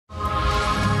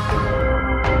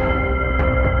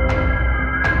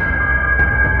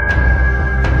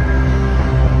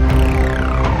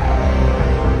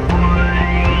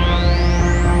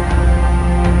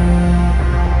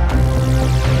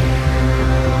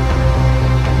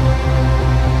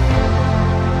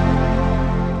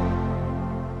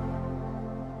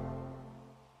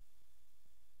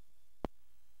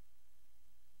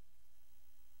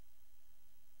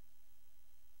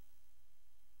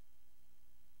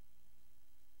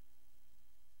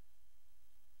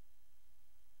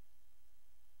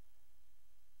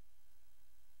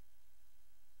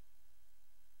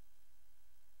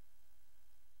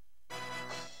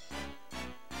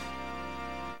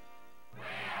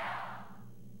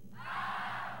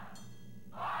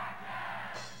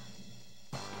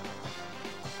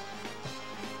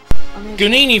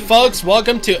Genie, folks,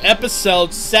 welcome to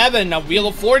episode 7 of Wheel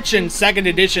of Fortune, 2nd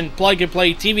edition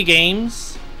plug-and-play TV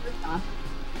games.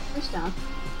 First off,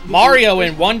 Mario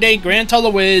in one day grand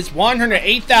total is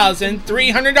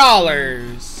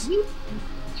 $108,300.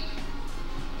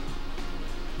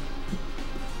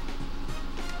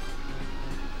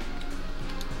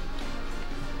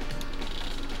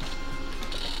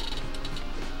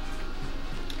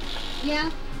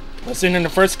 Yeah. Listen, and the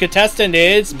first contestant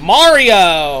is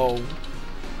Mario.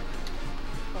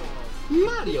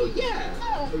 Mario, yeah!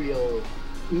 Mario.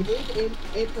 Made in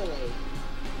Italy.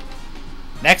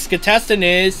 Next contestant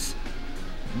is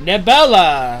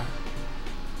Nebula.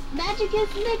 Magic is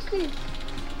Mixie.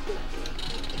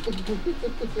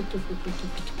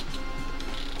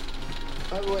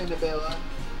 By the way, Nebula,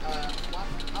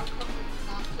 how come you're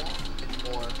not Jasmine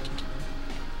anymore?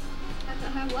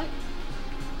 What?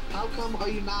 How come are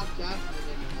you not Jasmine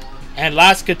anymore? And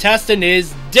last contestant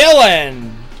is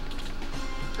Dylan.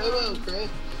 Hello, Chris.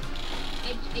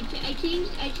 I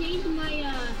changed my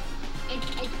I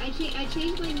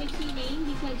changed my Mixie name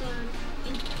because the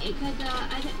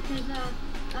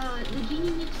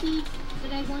Genie Mixie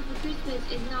that I want for Christmas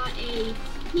is not a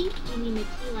pink Genie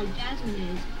Mixie like Jasmine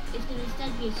is. It's gonna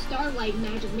instead be a Starlight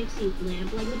Magic Mixie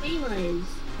lamp like Nebula is.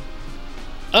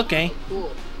 Okay.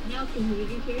 Cool. Now can you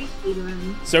do your speed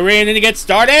run? So we're ready to get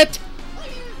started?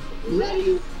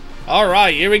 Ready?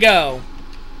 Alright, here we go.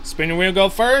 Spinning wheel go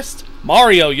first.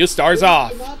 Mario, you stars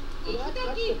off. Do not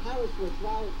touch the power switch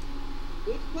while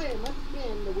each player must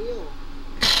spin the wheel.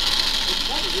 It's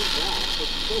probably fast. It's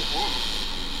so fast.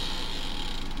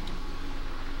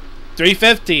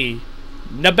 350.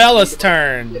 Nebula's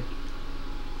turn.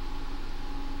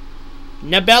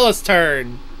 Nebula's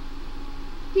turn.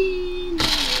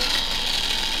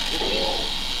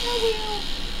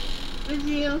 With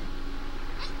you.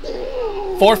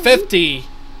 450.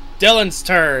 Dylan's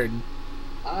turn.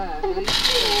 Alright.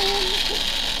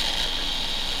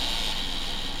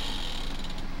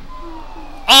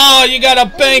 Oh, you got a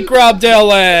bankrupt,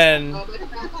 Dylan.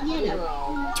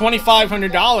 $2,500.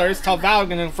 $2,500. Tell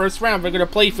Val in the first round. We're gonna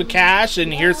play for cash,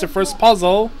 and here's the first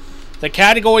puzzle. The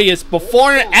category is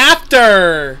before and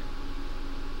after.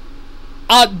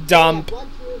 A dump. 1,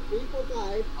 2, 3, 4,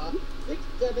 5, 6,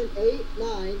 7, 8,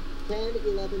 9, 10,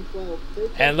 11, 12,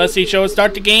 13, And let's see, shall we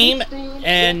start the game? 16,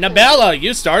 And Nebula,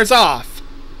 you stars off.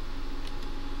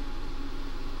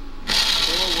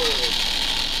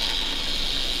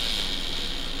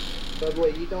 By the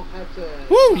way, you don't have to.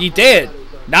 Woo, you did.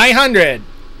 900.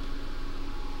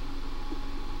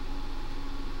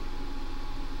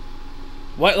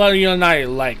 What letter you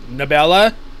like,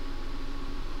 Nebula?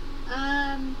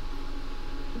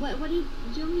 What do you want me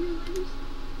to letters?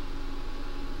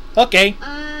 Okay.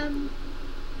 An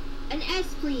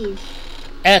S, please.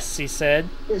 S, he said.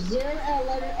 Is there a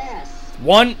letter S?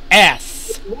 One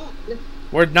S. What?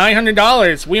 We're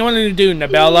 $900. We wanted to do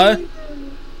Nebula.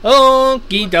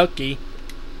 Okie dokie.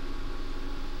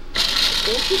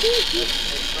 Don't believe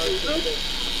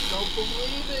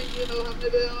it, you know how many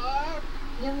they are?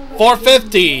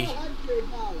 450.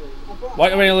 $400. What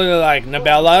do we look like,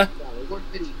 Nebula?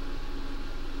 450.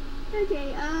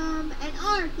 Okay, an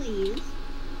R, please.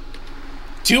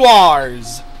 2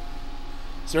 R's.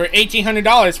 So we're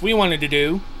 $1,800 we wanted to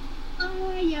do.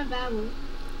 Oh, yeah, that one.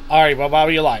 Alright, well, what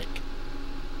do you like?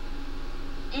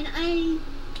 And I...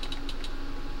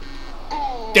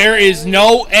 There is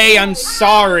no A, I'm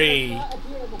sorry.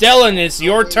 Dylan, it's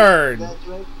your turn. That's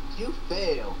right. You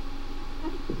fail.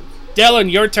 Dylan,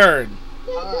 your turn.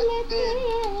 Alright, then.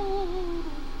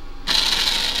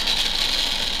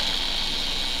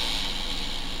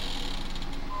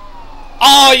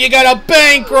 Oh, you got a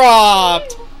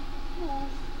bankrupt!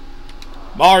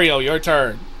 Mario, your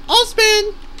turn. I'll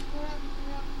spin.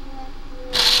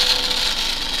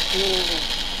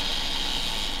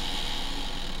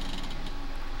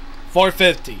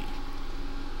 $450.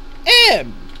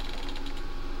 M.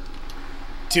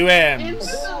 2 M's.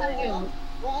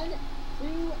 1,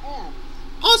 2, M.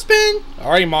 I'll spin.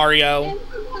 Alright, Mario.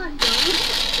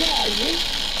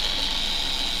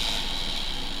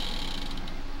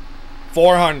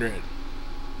 $400.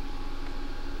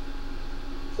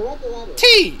 Select the letter.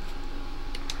 T.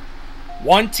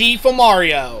 1 T for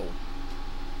Mario.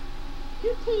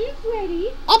 Your tea is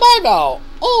ready. A Bible.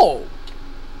 Oh.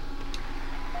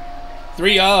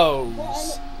 3 O's.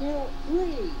 1, 2,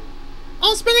 3.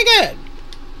 I'll spin again.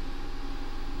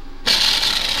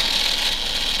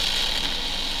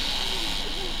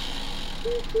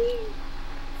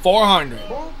 $400.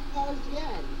 $4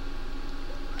 again.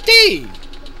 D.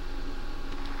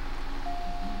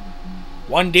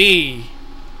 1D.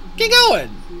 Keep going.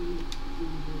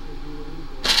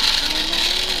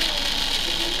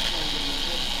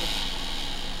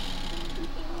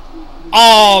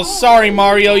 Oh, sorry,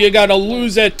 Mario. You gotta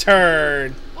lose a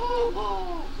turn.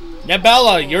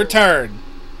 Nebula, your turn.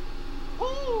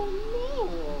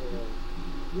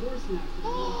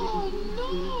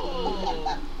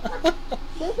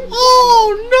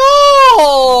 Oh,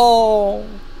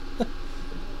 no!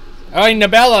 Alright,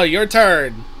 Nebula, your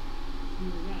turn.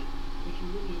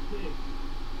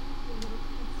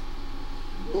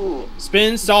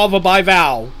 Spin, solve, or buy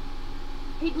vowel.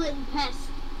 Piglet and Pest.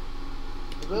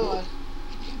 Nebula,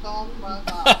 solve my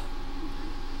vowel.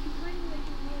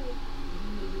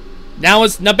 Now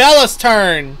it's Nebula's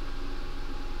turn.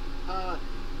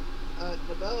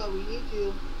 Nebula, we need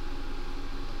you.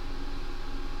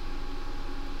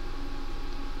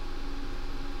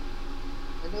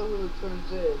 I know who the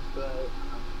turns is, but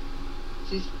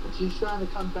she's trying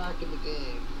to come back in the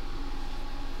game.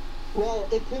 Well,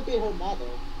 it could be her mother.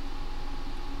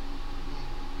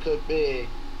 Could be.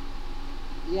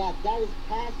 Yeah, that is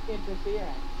past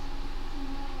interference.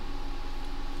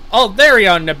 Oh, there you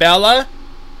are, Nebula.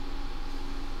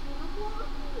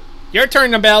 Your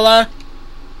turn, Nebula.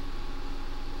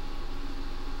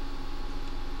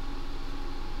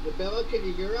 Nebula, can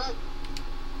you hear us?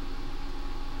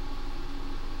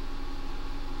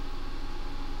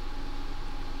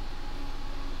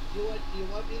 Do you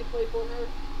want me to play for her?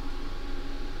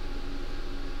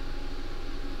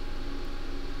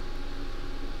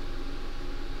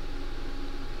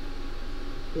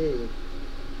 Do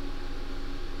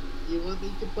you want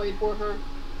me to play for her?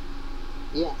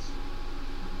 Yes.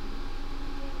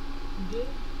 You did?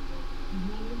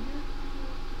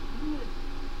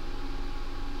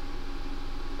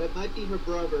 That might be her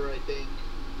brother, I think.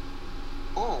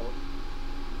 Oh.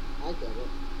 I get it.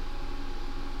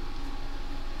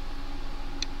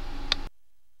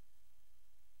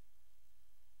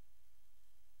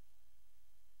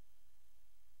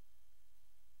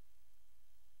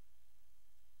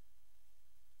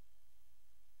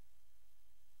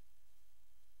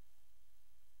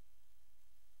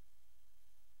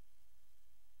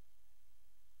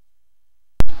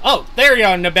 Oh, there you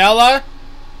are, Nebula.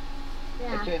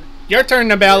 Yeah. Okay. Your turn,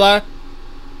 Nebula.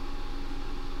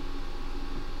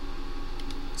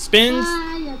 Spins.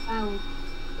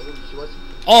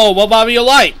 Oh, what vowel you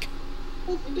like?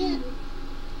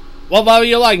 What vowel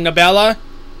you like, Nebula?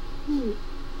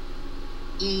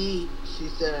 E, she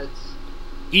says.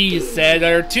 E said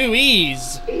there are 2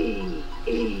 E's.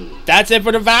 That's it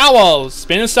for the vowels.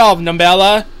 Spin and solve,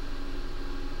 Nebula.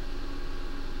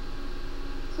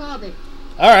 Solve it.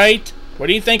 Alright. What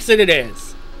do you think that it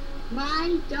is?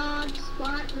 My dog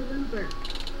Spot Remover.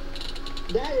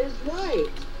 That is right.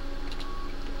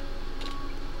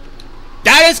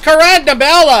 That is correct,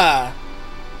 Nebula.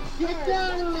 Let's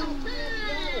go.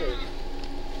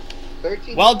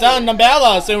 Well done,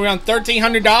 Nebula. So we're on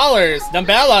 $1,300.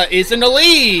 Nebula is in the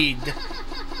lead.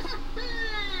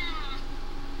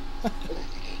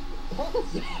 What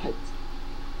was that?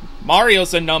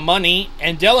 Mario's in no money,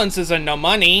 and Dylan's is in no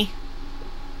money.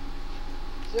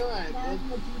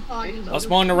 Let's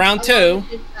move on to round 2.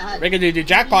 We're gonna do the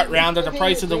jackpot round of the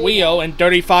price of the wheel and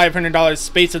 $3,500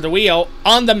 space of the wheel.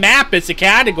 On the map, it's a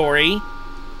category.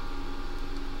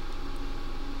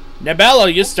 Nebula,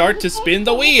 you start to spin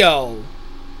the wheel.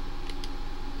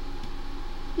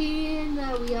 Spin the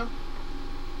wheel.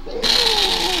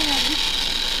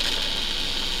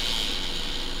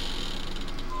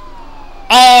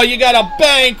 Oh, you got a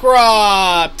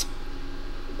bankrupt.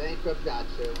 The bankrupt got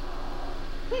you.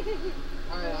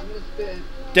 Alright, I'm gonna spin.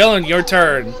 Dylan, your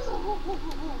turn.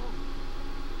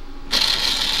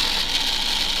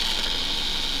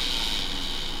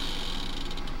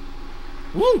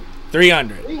 Woo!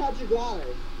 300. $300.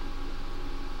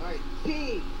 Alright,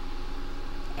 T.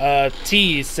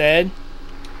 T said.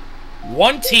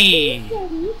 1 T.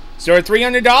 So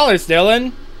 $300,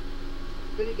 Dylan.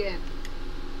 Spin again.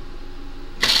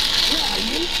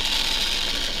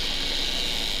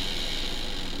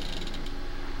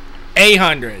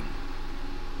 800.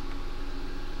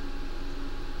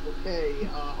 Okay,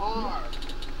 R.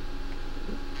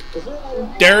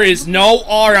 There is no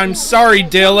R. I'm sorry,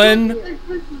 Dylan.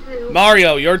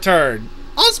 Mario, your turn.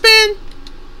 I'll spin.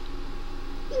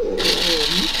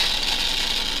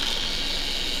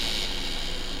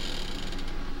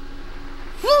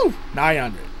 Whew.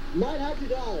 900.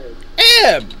 $900.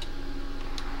 M.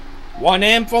 1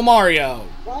 M for Mario.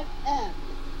 1 M.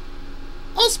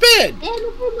 I'll spin. And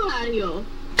for Mario.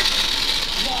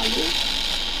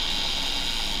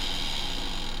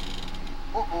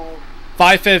 Uh-oh.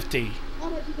 550.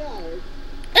 $100.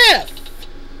 F.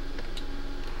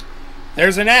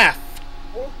 There's an F.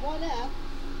 There's 1 F.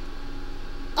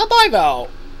 A bivalve.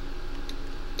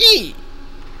 E.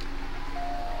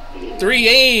 3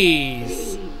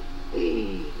 A's.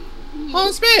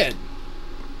 On spin.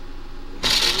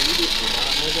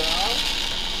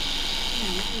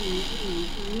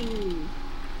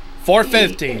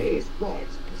 450.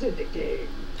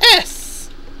 S.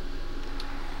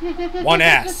 1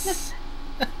 S.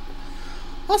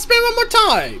 I'll spin one more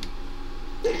time.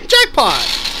 Jackpot.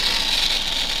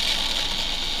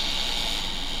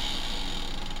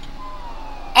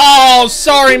 Oh,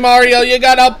 sorry, Mario. You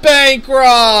got a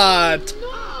bankrupt.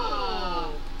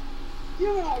 No!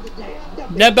 You're out of there.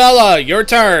 Nebula, your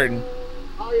turn.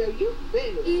 Mario, you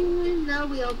failed. No,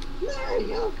 we'll.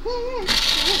 Mario,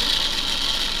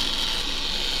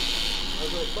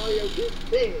 Mario, you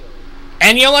failed.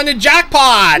 And you'll win the You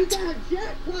jackpot. got a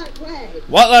jackpot way.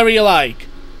 What letter you like?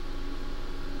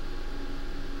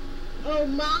 Oh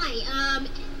my,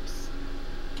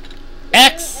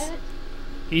 X.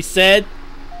 He said,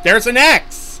 there's an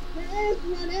X. There's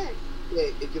one X.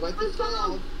 Yeah, if you like this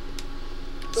song.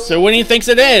 So what do you think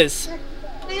it is?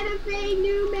 Santa Fe,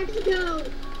 New Mexico.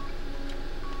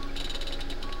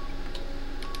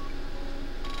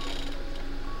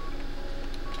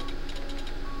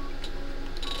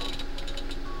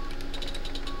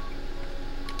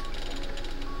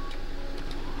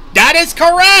 That is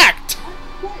correct.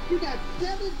 What? You got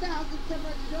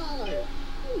 $7,700.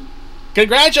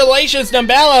 Congratulations,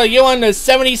 Nebula. You won the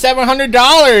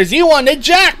 $7,700. You won the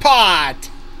jackpot.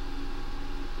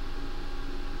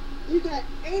 You got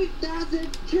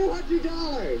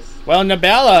 $8,200. Well,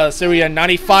 Nebula, so we had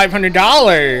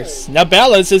 $9,500.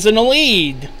 Nebula's is in the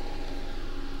lead.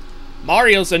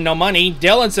 Mario's in no money.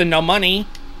 Dylan's in no money.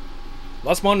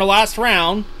 Let's move on to the last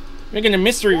round. We're getting the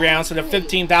mystery rounds for the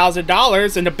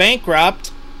 $15,000 and the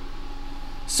bankrupt.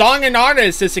 Song and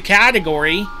artist is the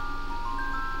category.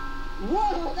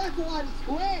 Whoa, that's a lot of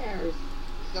squares.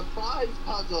 Surprise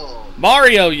puzzle.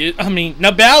 Mario,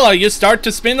 Nebula, you start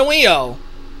to spin the wheel.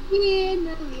 Yeah,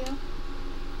 no, wheel.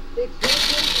 It's your turn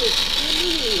to spin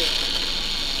the wheel.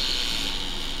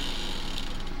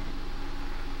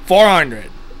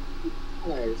 400.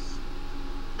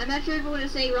 I'm not sure if I want to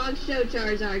say wrong show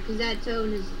Charizard, because that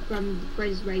tone is from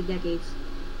Price is Right decades.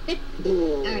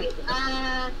 Alright,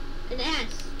 an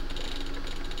S.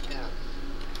 Yeah.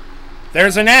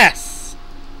 There's an S.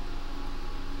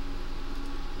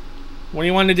 What do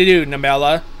you want to do,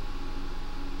 Nebula?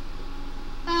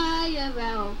 Yeah,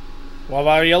 well.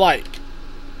 What do you like?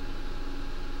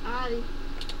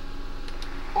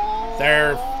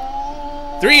 There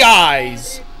are 3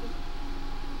 eyes.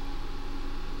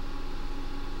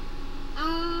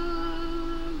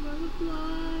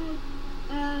 Butterfly,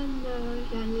 and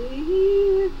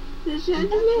the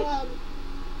chandelier.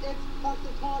 It's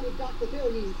Constantine and Dr.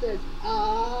 Phil. He says, I.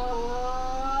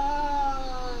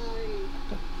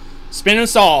 Spin and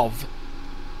solve.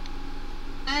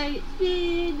 I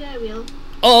spin the wheel.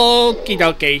 Okie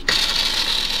dokie.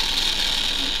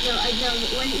 No, I know.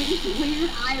 When you're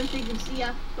I am thinking, see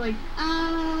ya. Like,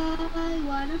 I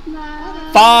wanna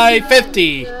fly.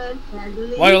 550.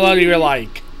 What letter do you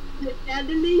like? The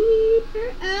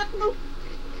chandelier. Apple.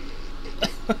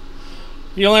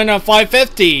 You land on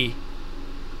 550.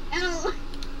 L.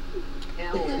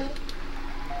 L.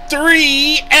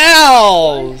 3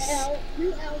 L's. L.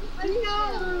 2 L's. Let's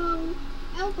go.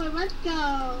 Alpha, let's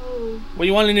go. What are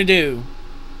you wanting to do?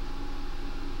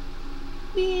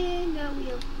 Spin the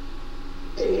wheel.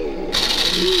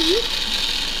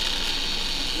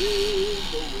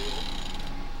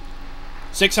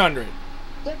 600.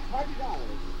 $600.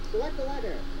 Select the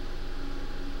letter.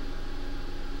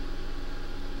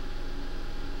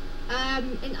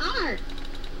 An R.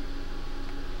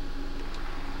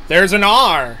 There's an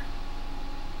R.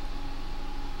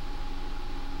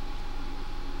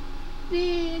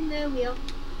 Spin the wheel.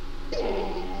 The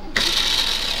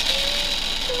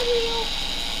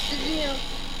wheel.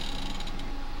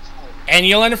 And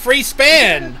you'll end a free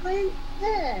spin.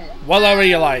 What letter do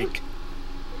you like?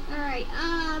 Alright,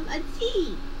 a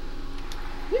T.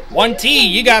 1 T.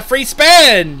 You got free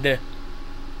spin.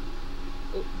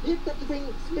 Picked up the green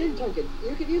spin token.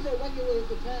 You can use it when you lose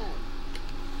the time.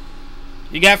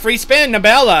 You got free spin,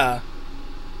 Nebula.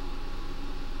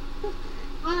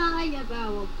 Hiya,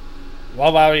 vowel.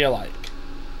 What letter do you like?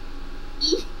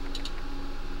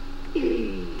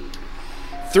 E.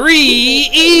 3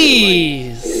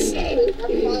 E's.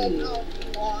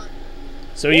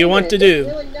 So you want to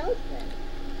do?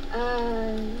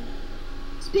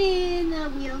 Spin the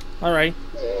wheel. All right.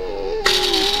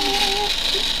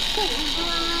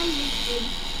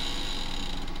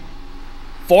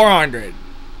 400.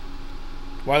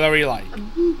 What letter do you like? A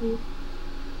boo-boo.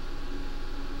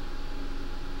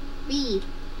 B.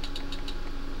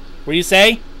 What do you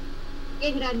say?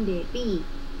 Qué grande. B.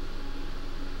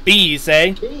 B, you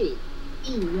say? B. E,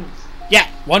 yes. Yeah,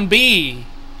 1B.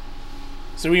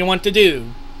 So what do you want to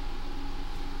do?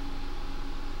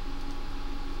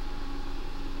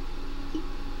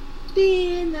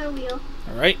 Spin the wheel.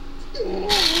 Alright.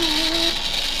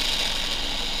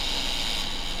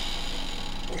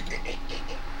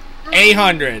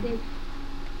 $800.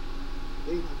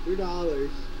 $800.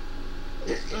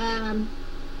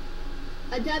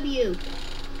 A W.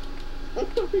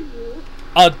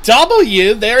 A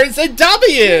W? There is a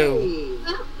W! Hey.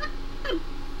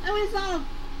 I want to solve.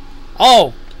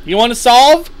 Oh, you want to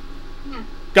solve? Yeah.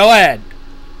 Go ahead.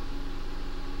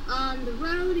 On the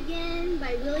Road Again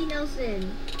by Willie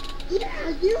Nelson.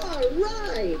 Yeah, you are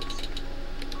right.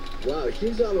 Wow,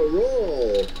 she's on a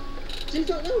roll. She's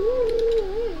on a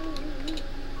roll.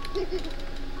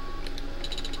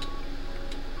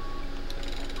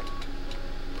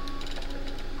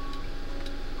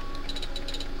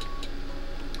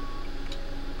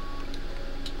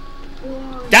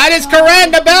 Whoa. That is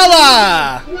correct,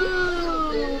 Nebula! Whoa.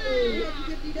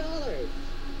 $50.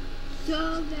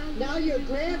 So bad. Now your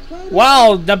grand total.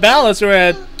 Wow, Nebulas were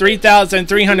at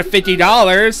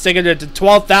 $3,350, taking it to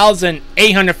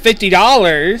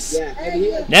 $12,850. Yeah, and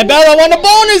he has Nebula won the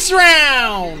bonus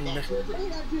round!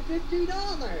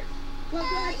 $850.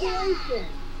 Congratulations.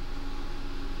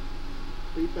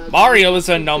 Mario is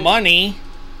in no money,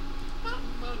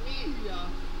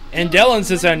 and Dylan's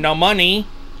is in no money.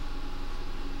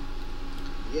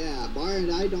 Yeah, Mario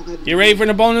and I don't have. You ready for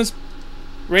the bonus?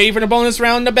 Ready for the bonus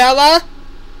round, Nebula?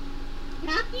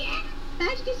 Yeah.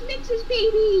 That's just Mix's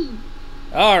baby.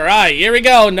 Alright, here we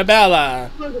go,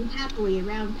 Nebula. Throw them happily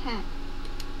around Pat.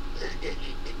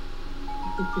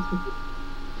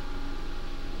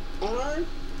 R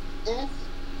S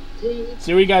T.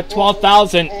 So we got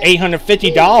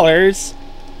 $12,850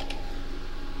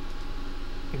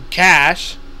 in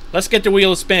cash. Let's get the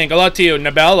wheel spinning. Good luck to you,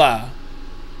 Nebula.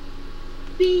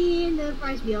 Spin the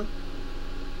prize wheel.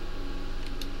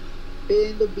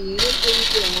 In the bean.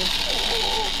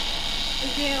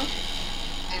 Wheel.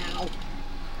 Ow.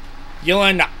 You'll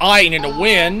end up eyeing in the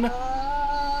win.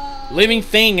 Living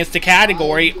thing is the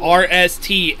category.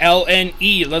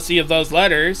 RSTLNE. Let's see if those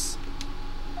letters.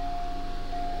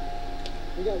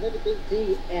 We got everything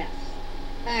DS.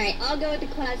 Alright, I'll go with the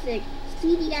classic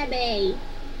CDMA.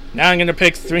 Now I'm gonna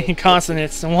pick 3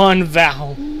 consonants and 1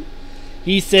 vowel.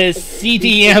 He says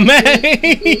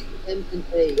CDMA. M and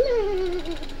A.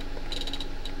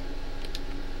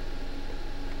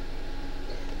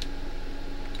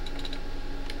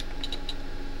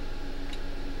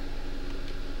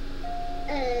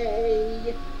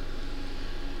 A.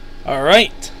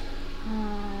 Alright.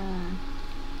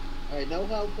 Alright, no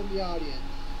help from the audience.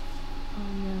 Oh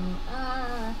no.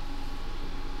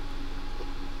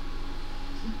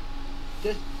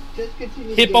 Just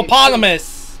continue.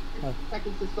 Hippopotamus. The game.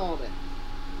 Seconds to solve it.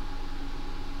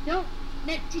 No.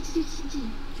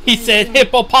 He said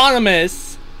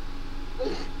hippopotamus.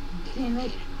 Damn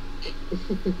it.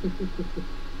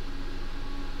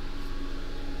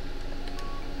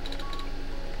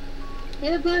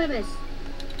 Hippopotamus.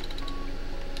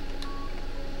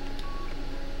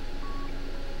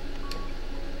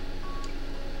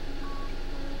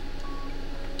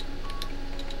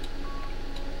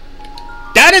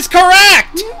 That is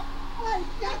correct!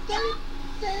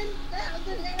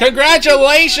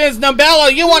 Congratulations,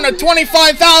 Nebula! You won a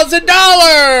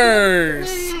 $25,000!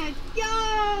 Let's go!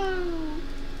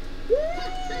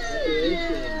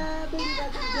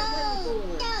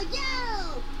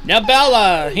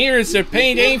 Nebula, here's your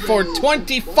payday for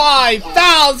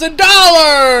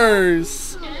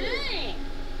 $25,000!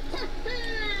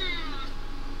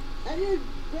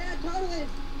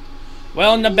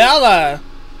 Well, Nebula,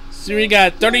 so we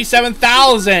got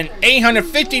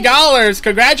 $37,850.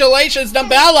 Congratulations,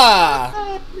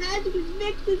 Nebula! Magic is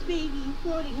Mix's baby,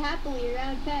 floating happily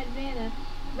around Pat Vanna,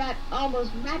 almost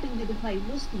wrapping to my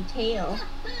wispy tail.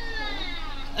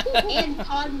 And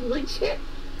convolution.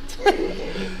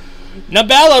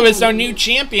 Nebula is our new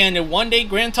champion, and one-day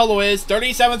grand total is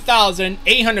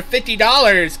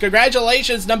 $37,850.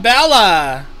 Congratulations,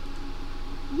 Nebula!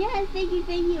 Yes, thank you,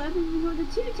 thank you. I've been the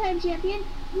 2-time champion.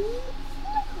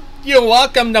 You're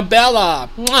welcome, Nebula.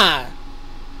 Mwah.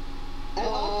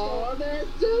 Oh, they're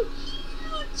so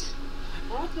cute.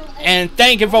 And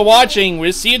thank you for watching.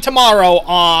 We'll see you tomorrow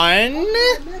on...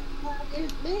 The next one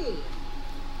is me.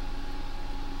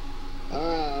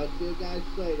 Alright, I'll see you guys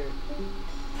later.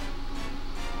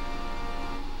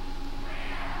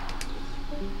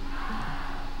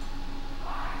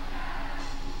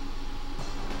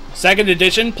 2nd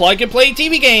edition plug and play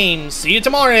TV games. See you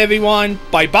tomorrow, everyone.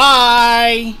 Bye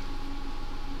bye.